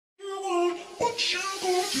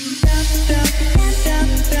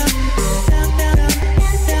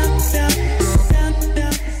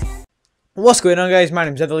What's going on, guys? My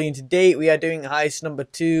name's Eatherley, and today we are doing heist number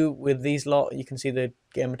 2 with these lot. You can see the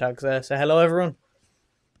gamer tags there. Say hello, everyone.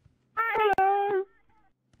 Hello.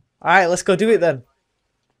 Alright, let's go do it then.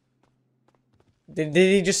 Did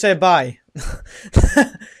he just say bye?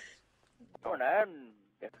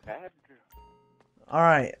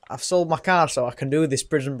 Alright, I've sold my car so I can do this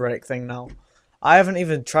prison break thing now. I haven't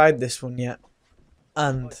even tried this one yet.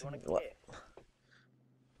 And... Oh,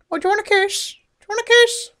 do you want a kiss? Do you want a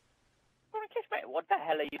kiss? Mate, what the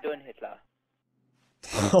hell are you doing, Hitler?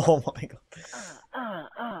 Oh my god.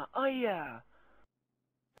 Oh yeah.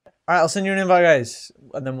 Alright, I'll send you an invite, guys.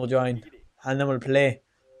 And then we'll join. And then we'll play.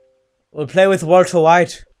 We'll play with Walter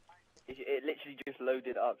White. It literally just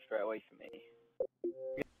loaded up straight away for me.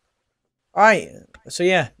 Alright, so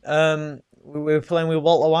yeah. We're playing with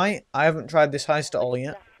Walter White. I haven't tried this heist at all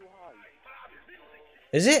yet.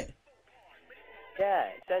 Is it? Yeah,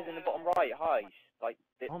 it says in the bottom right, heist. Like,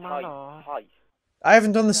 it's heist. I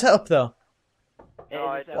haven't done the setup though.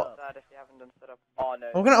 No, it's not that if you haven't done setup. Oh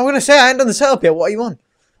no. I'm gonna say I haven't done the setup yet. What are you on?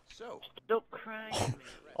 So, stop crying.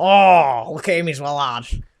 Oh, look at him, he's well hard.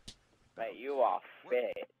 Mate, you are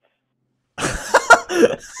fit.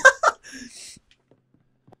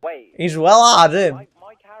 Wait. He's well hard, him.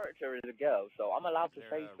 My character is a girl, so I'm allowed to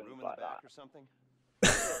say things like that.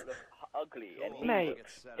 Look ugly and mate,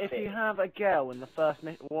 if you have a girl in the first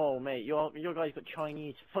whoa, mate, your guy's got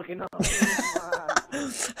Chinese fucking up.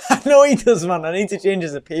 I know he does, man. I need to change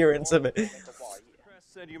his appearance a bit.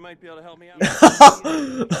 Said you might be able to help me out.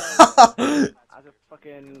 As a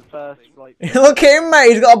fucking first, like. Look at him,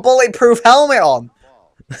 mate. He's got a bulletproof helmet on.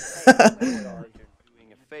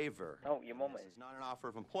 Doing a favor. Oh, your mum is not an offer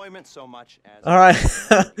of employment so much as. All right,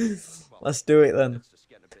 let's do it then.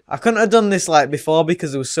 I couldn't have done this like before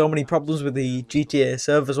because there was so many problems with the GTA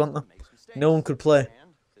servers, weren't there? No one could play.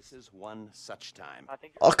 This is one such time.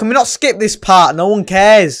 Oh, can we not skip this part? No one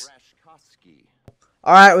cares.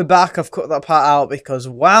 Alright, we're back. I've cut that part out because,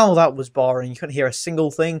 wow, that was boring. You couldn't hear a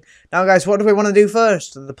single thing. Now, guys, what do we want to do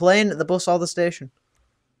first? The plane, the bus, or the station?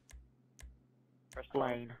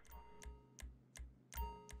 Plane.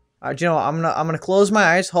 Alright, do you know what? I'm gonna close my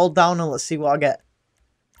eyes, hold down, and let's see what I get.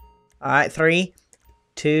 Alright, 3,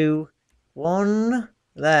 2, 1.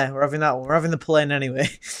 There, we're having that one. We're having the plane anyway.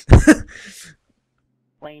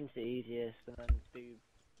 Plane's the easiest, and then do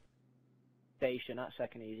station. That's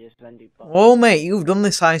second easiest, and then do bus. Whoa, mate, you've done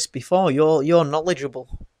this heist before. You're knowledgeable.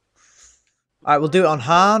 Alright, we'll do it on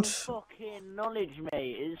hard. Fucking knowledge,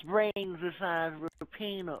 mate. His brain's the size of a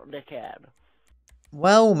peanut, dickhead.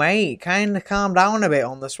 Well, mate, kinda calm down a bit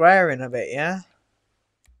on the swearing a bit, yeah?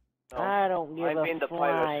 No, I don't give a the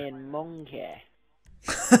flying monkey.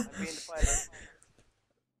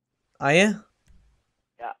 Are you?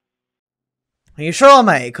 Yeah. Are you sure,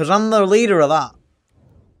 mate? Because I'm the leader of that.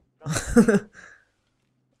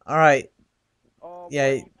 Alright. Oh,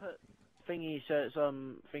 yeah. Put thingy, so it's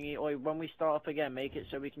thingy. Or when we start up again, make it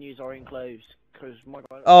so we can use our own clothes. Cause my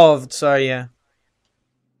God. Oh, sorry, yeah.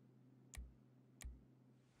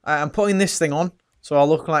 I'm putting this thing on, so I'll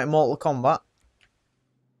look like Mortal Kombat.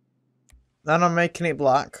 Then I'm making it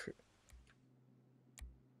black.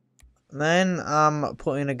 And then I'm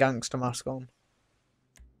putting a gangster mask on.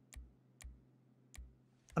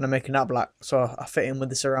 And I'm making that black, so I fit in with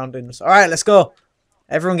the surroundings. Alright, let's go.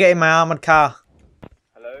 Everyone get in my armoured car.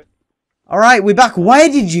 Hello? Alright, we're back. Where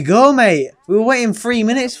did you go, mate? We were waiting 3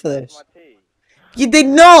 minutes for this. You did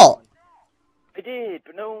not! I did,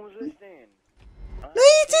 but no one was listening. No,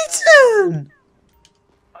 you didn't!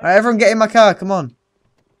 Alright, everyone get in my car, come on.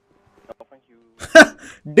 No, thank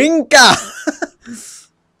you. Dinka!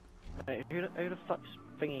 Wait, who the fuck's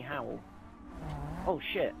thingy Howl? Oh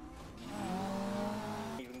shit.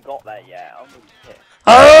 Even got that yet. I'm shit.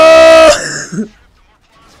 Oh!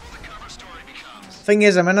 Thing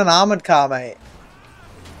is, I'm in an armoured car, mate.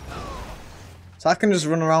 So I can just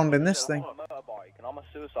run around in this thing. I'm on a motorbike and I'm a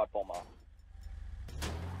suicide bomber.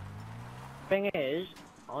 Thing is,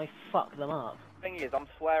 I fucked them up. Thing is, I'm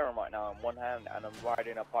swearing right now in one hand and I'm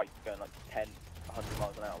riding a bike going like 10, 100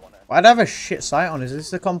 miles an hour one hand. Why'd I have a shit sight on? Is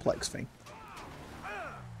this a complex thing?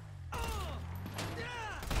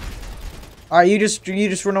 Alright, you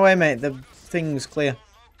just run away, mate. The thing's clear.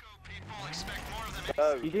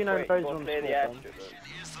 So, You do know wait, those go ones clear the spawn. airstrip,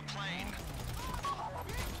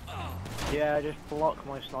 though. Yeah, just block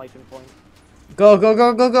my sniping point. Go, go,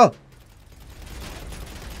 go, go, go!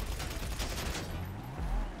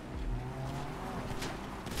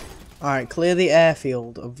 Alright, clear the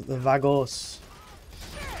airfield of the Vagos.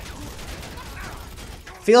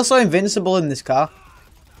 feel so invincible in this car.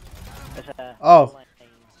 It's, Oh.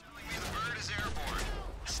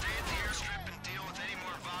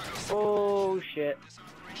 Oh shit.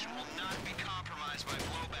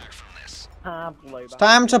 Blowback. It's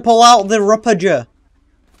time to pull out the Ruppager.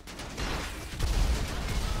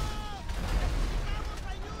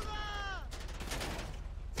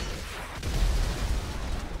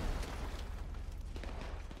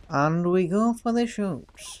 And we go for the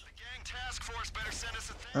shoots.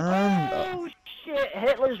 And Oh shit,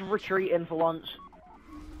 Hitler's retreating for once.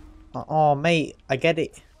 oh mate, I get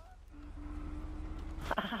it.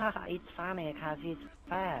 It's funny because he's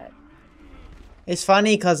fat. It's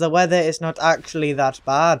funny because the weather is not actually that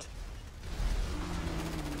bad.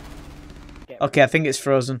 Okay, I think it's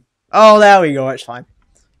frozen. Oh, there we go, it's fine.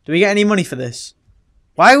 Do we get any money for this?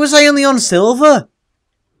 Why was I only on silver?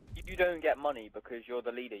 You don't get money because you're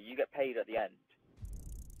the leader. You get paid at the end.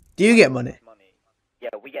 Do you get money? Yeah,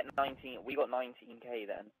 we get 19. We got 19k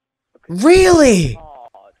then. Because Really?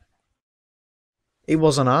 hard. It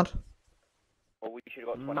wasn't hard. Well, we should have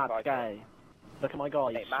got Mad 25. guy. Look at my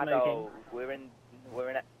guy, Hey, he's Maddo, smoking. we're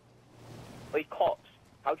in it. Wait, cops.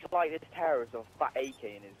 How'd you like this terrorist with a fat AK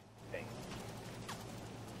in his thing?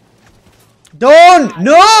 Don't!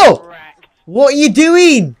 No! What are you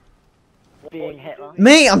doing? Being Hitler.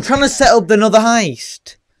 Mate, I'm trying to set up another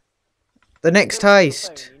heist. The next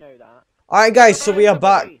heist. You know that. Alright guys, so we are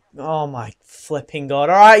back. Oh my flipping god.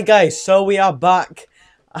 Alright guys, so we are back.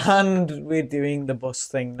 And we're doing the bus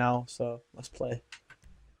thing now, so let's play.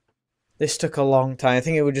 This took a long time. I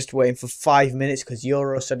think we were just waiting for 5 minutes because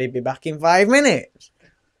Euro said he'd be back in 5 minutes.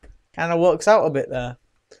 Kind of works out a bit there.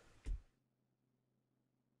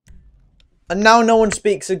 And now no one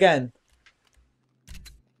speaks again.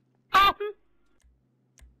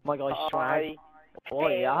 My guy's swag. Oh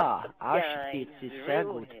yeah, it's sehr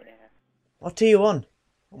gut. What do you want?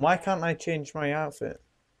 Why can't I change my outfit?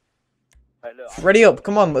 Hey, look, Ready up,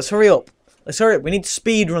 come on, let's hurry up. Let's hurry up, we need to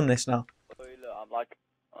speed run this now. look,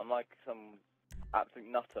 I'm like some absolute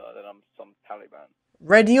nutter, then I'm some Taliban.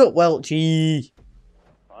 Ready up, Welchie.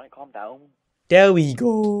 Right, calm down. There we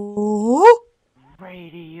go.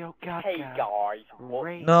 Radio Gaga. Hey guys, what?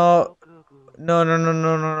 No,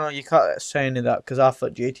 no, you can't say any of that because I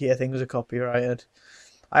thought GTA thing was a copyrighted.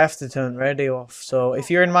 I have to turn radio off, so if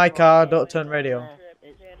you're in my car, don't turn radio.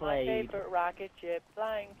 My favorite rocket ship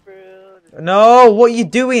flying through. No, what are you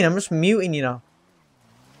doing? I'm just muting you now.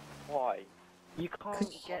 Why? You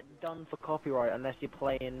can't get done for copyright unless you're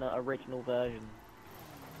playing the original version.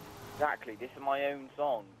 Exactly, this is my own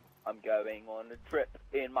song. I'm going on a trip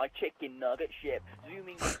in my chicken nugget ship,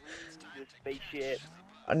 zooming through the spaceship.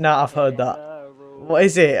 No, I've heard that. What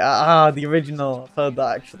is it? The original. I've heard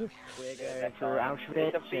that actually. We're going through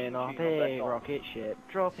Auschwitz in our big rocket ship,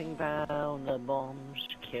 dropping down the bombs,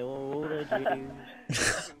 kill the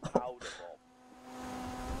Jews.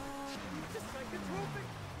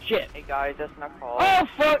 Shit! Hey guys, that's Nicole. Oh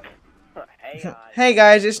fuck! Hey guys. Hey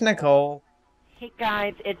guys, it's Nicole. Hey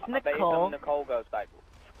guys, it's I bet Nicole. Nicole goes like,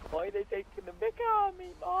 why are they taking the mick out of me,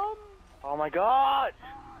 Mom? Oh my god!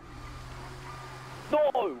 No!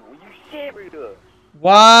 Are you serious?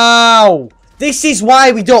 Wow! This is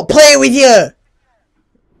why we don't play with you!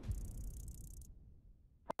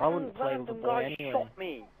 I wouldn't play with the Random boy guy anyway. shot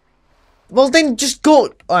me. Well then, just go!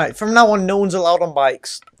 Alright, from now on, no one's allowed on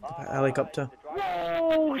bikes. Helicopter.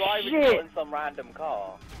 Oh Driver shit! in some random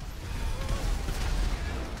car.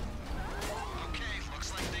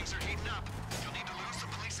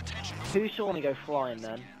 Who saw me go flying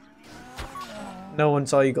then? No one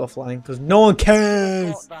saw you go flying, because no one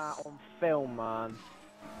cares! Got that on film, man.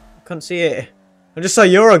 Couldn't see it. I just saw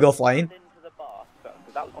Euro go flying. Into the bus,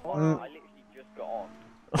 because that was the one I literally just got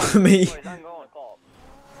on. Me. Sorry, hang on, cops.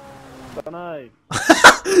 Don't know.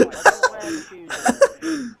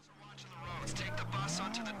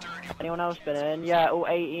 Anyone else been in? Yeah, all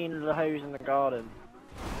 18 of the hoes in the garden.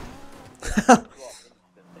 It's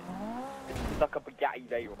like a Bugatti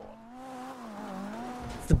Veyron.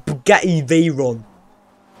 The Bugatti Veyron.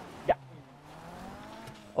 Yeah.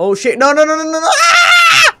 Oh shit, no!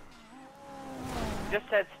 Ah! Just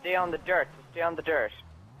said stay on the dirt, stay on the dirt.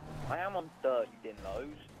 I am on 30, you knows.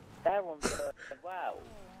 They're on 30 as well.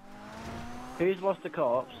 Who's lost the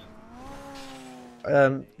cops?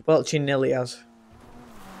 Welchie nearly has.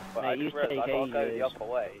 But Mate, I you just realised I take gotta go the A's. upper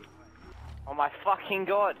way. Oh my fucking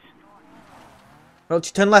god!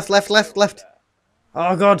 Welchie, turn left.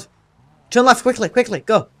 Oh god. Turn left, quickly,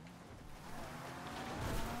 go.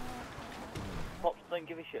 Cops don't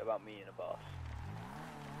give a shit about me in a bus.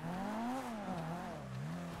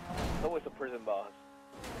 It's always a prison bus.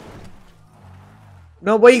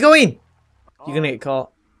 No, where are you going? You're gonna get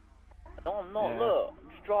caught.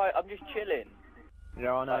 I'm just chilling.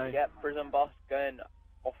 Yeah, I know. Like, yeah, prison bus going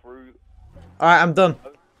off route. Alright, I'm done.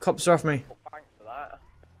 Cops are off me. Well, thanks for that.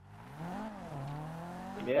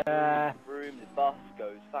 Yeah. Room, the bus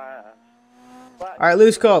goes fast. Alright,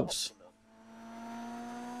 loose cops.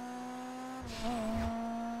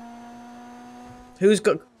 Who's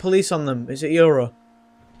got police on them? Is it Euro?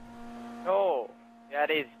 Oh, yeah,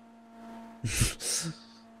 it is.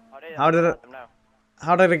 How did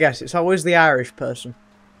I guess? It's always the Irish person.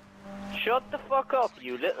 Shut the fuck up,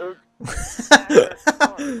 you little.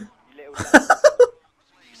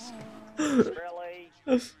 Really?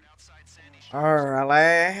 Really?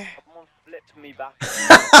 Someone flipped me back.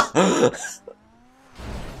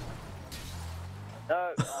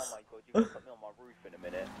 No, oh my god, you're gonna put me on my roof in a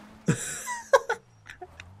minute.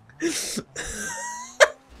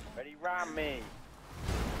 Ready, ram me.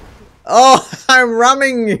 Oh, I'm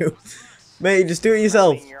ramming you. Mate, just do it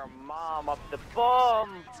yourself. Ramming your mom up the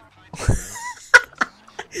bum. Mate,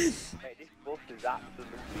 this bus is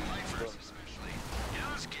absolutely done.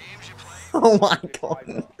 Oh my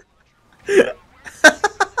god.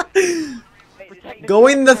 Go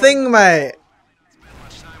in the thing, mate.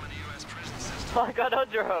 I got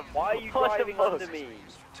under him. Why are you driving under me?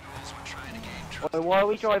 Why are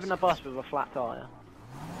we driving a bus with a flat tyre?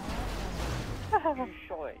 You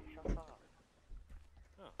shy. Shut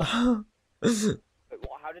up. Wait,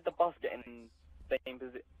 what, how did the bus get in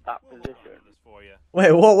that position?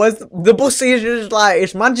 Wait, what was the bus? Is just like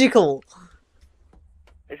it's magical.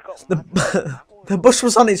 It's got The bus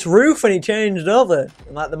was on its roof and it changed over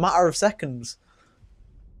in like the matter of seconds.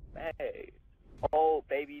 Hey. Oh,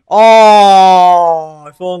 baby. Oh,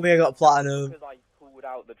 if only I got platinum. Because I pulled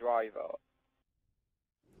out the driver.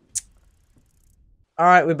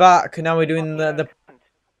 Alright, we're back. Now we're doing the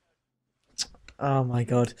oh my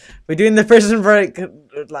god. We're doing the prison break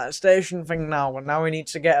like station thing now, and now we need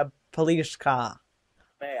to get a police car.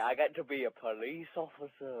 Mate, I get to be a police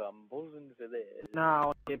officer. I'm buzzing for this.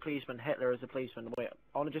 No, I'm a policeman. Hitler is a policeman. Wait,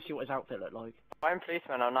 I want to just see what his outfit looked like. I'm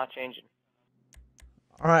policeman, I'm not changing.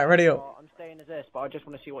 Alright, ready up. Oh, I'm staying as this, but I just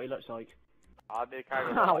want to see what he looks like. I'll be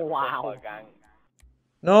carrying Oh, wow. gang.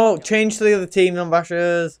 No, change to the other team,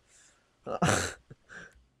 non-bashers. Let's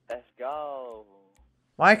go.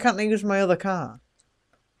 Why can't I use my other car?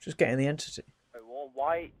 Just getting the entity. Wait, what,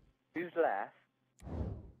 why? Who's left?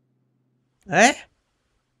 Eh?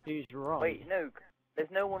 Who's wrong? Wait, no.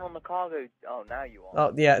 There's no one on the cargo. Oh, now you are.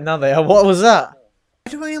 Oh, yeah, now they are. What was that?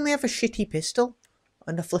 Why do I only have a shitty pistol?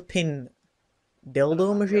 And a flipping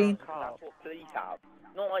dildo machine? That's what police have.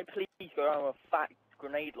 Not like police go around with fat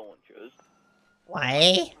grenade launchers.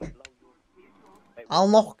 Why? Mate, I'll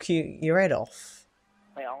knock your head off.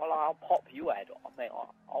 Mate, I'll pop your head off, mate.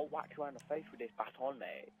 I'll whack you around the face with this baton,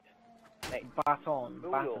 mate. Mate, Baton.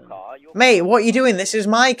 move your car. Mate, what are you doing? This is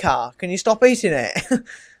my car. Can you stop eating it?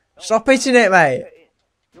 Stop eating it, mate.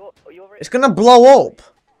 It's gonna blow up.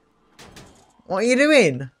 What are you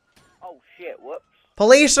doing? Oh shit, whoops.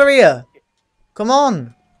 Police are here. Come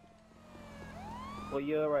on. Well,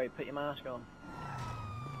 Euro, put your mask on.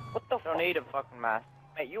 What the fuck? Don't need a fucking mask.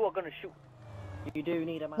 Mate, you are gonna shoot. You do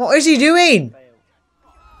need a mask. What is he doing?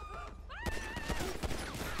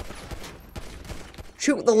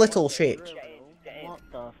 Shoot the little shit. What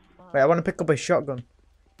the fuck? Wait, I want to pick up his shotgun.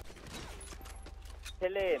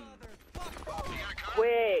 Kill him.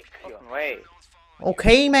 Quick. Wait.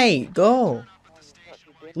 Okay, mate, go.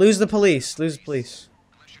 Lose the police. Lose the police.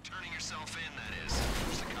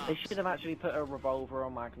 They should have actually put a revolver or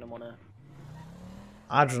magnum on it.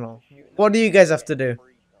 I don't know. What do you guys have to do?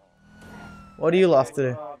 What do you lot have to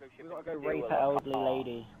do? We gotta go rape an elderly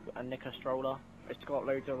lady and nick a stroller. It's got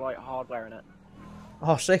loads of like hardware in it.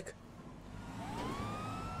 Oh, sick.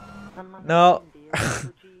 No. That's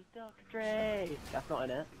not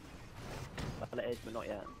in it. Well, it is, but not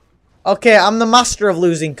yet. Okay, I'm the master of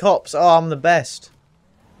losing cops. Oh, I'm the best.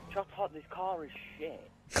 Shut up, this car is shit.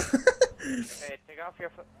 Hey, take off your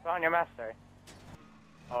foot on your mask, sorry.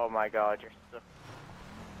 Oh my god, you're so...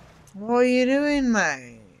 What are you doing,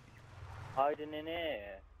 mate? Hiding in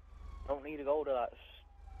here. Don't need to go to that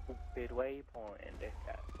stupid waypoint,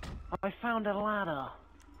 dickhead. I found a ladder.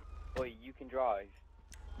 Boy, you can drive.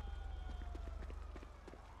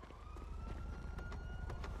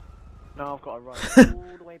 Now I've got to run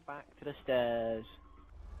all the way back to the stairs.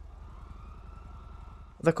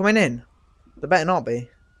 They're coming in. They better not be.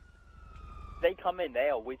 They come in, they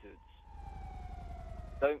are wizards.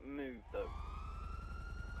 Don't move, though.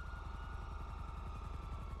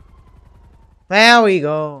 There we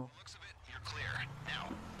go.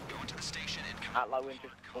 Act like we're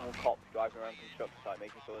just normal cops driving around construction site,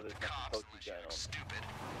 making sure there's nothing supposed to be going on.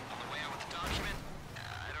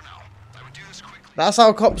 That's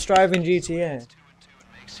how cops drive in GTA.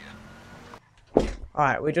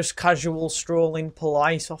 Alright, we're just casual strolling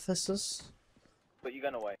police officers. But you're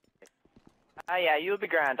gonna wait. Ah, yeah, you'll be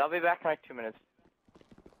grand. I'll be back in like 2 minutes.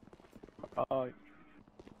 Oh,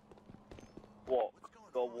 Walk.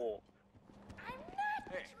 Go walk.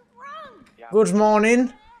 Yeah. Good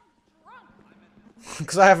morning.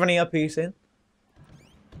 Because I have an earpiece in.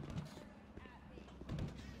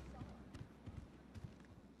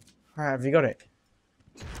 Alright, have you got it?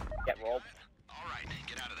 Get robbed.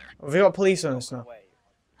 Have you got police on us now? Wait.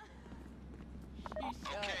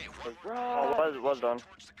 Oh, well done.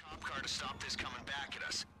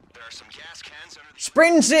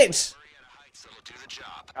 Sprint it!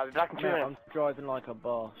 I'll be back in 2 mate, minutes. I'm driving like a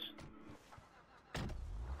boss.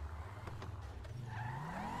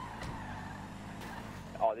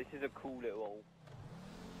 Oh, this is a cool little...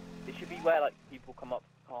 This should be where, like, people come up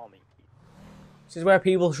to car me. This is where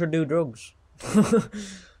people should do drugs.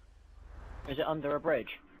 Is it under a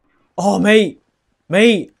bridge? Oh, mate!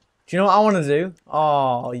 Mate! Do you know what I want to do?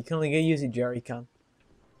 Oh, you can only use it, Jerry can.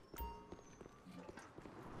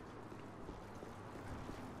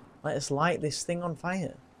 Let us light this thing on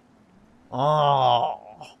fire. Oh!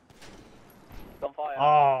 It's on fire.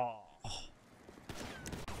 Oh!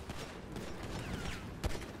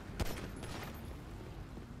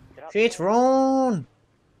 Get up. Shit, run!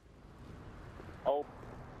 Oh.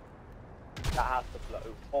 That has to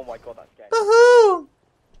blow. Oh my god, that's scary. Woohoo!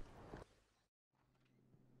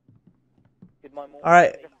 Did my mom...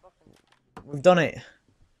 Alright. We've done it.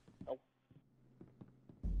 Oh.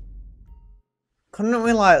 Couldn't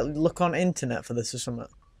we, like, look on internet for this or something?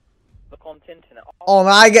 Look on internet. Oh,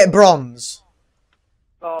 man, I get bronze.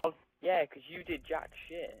 Oh, yeah, because you did jack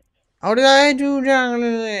shit. How did I do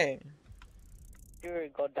that? You're a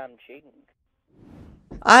goddamn cheating.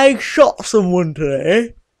 I shot someone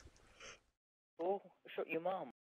today. Oh, shut your mum.